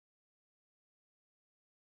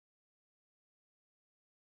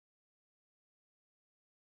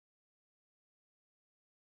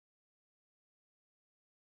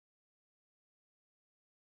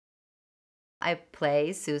I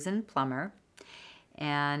play Susan Plummer,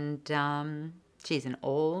 and she's an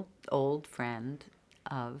old friend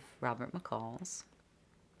of Robert McCall's,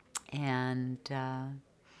 and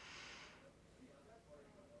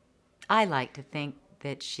I like to think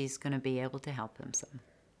that she's going to be able to help him some.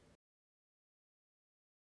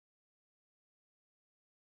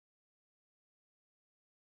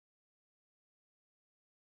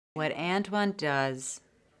 What Antoine does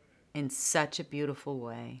in such a beautiful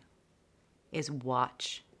way is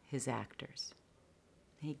watch his actors.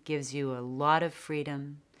 He gives you a lot of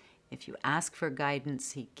freedom. If you ask for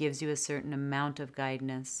guidance, he gives you a certain amount of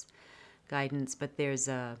guidance, but there's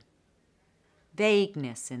a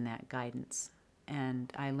vagueness in that guidance.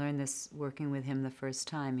 And I learned this working with him the first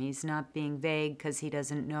time. He's not being vague because he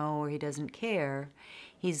doesn't know or he doesn't care.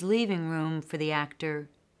 He's leaving room for the actor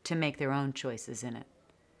to make their own choices in it.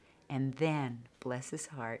 And then, bless his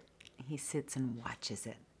heart, he sits and watches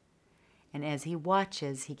it. And as he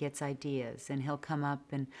watches, he gets ideas, and he'll come up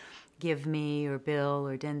and give me or Bill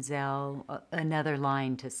or Denzel another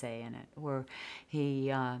line to say in it. Or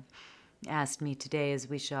he asked me today as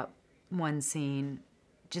we shot one scene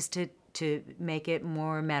just to make it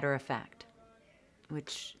more matter of fact,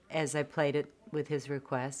 which, as I played it with his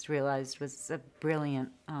request, realized was a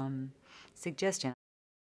brilliant suggestion.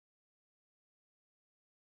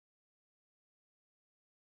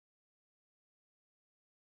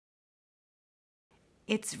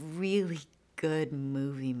 It's really good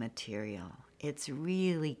movie material. It's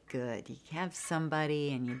really good. You have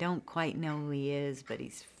somebody and you don't quite know who he is, but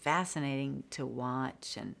he's fascinating to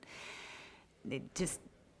watch, and it just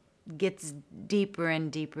gets deeper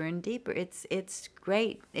and deeper and deeper. It's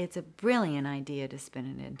great. It's a brilliant idea to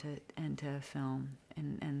spin it into a film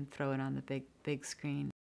and throw it on the big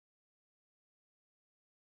screen.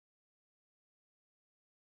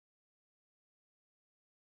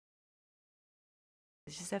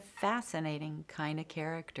 It's just a fascinating kind of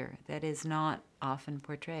character that is not often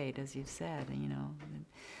portrayed, as you've said. You know,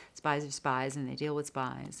 spies are spies and they deal with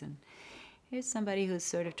spies. And here's somebody who's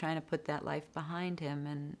sort of trying to put that life behind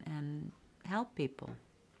him and help people,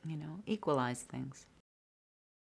 you know, equalize things.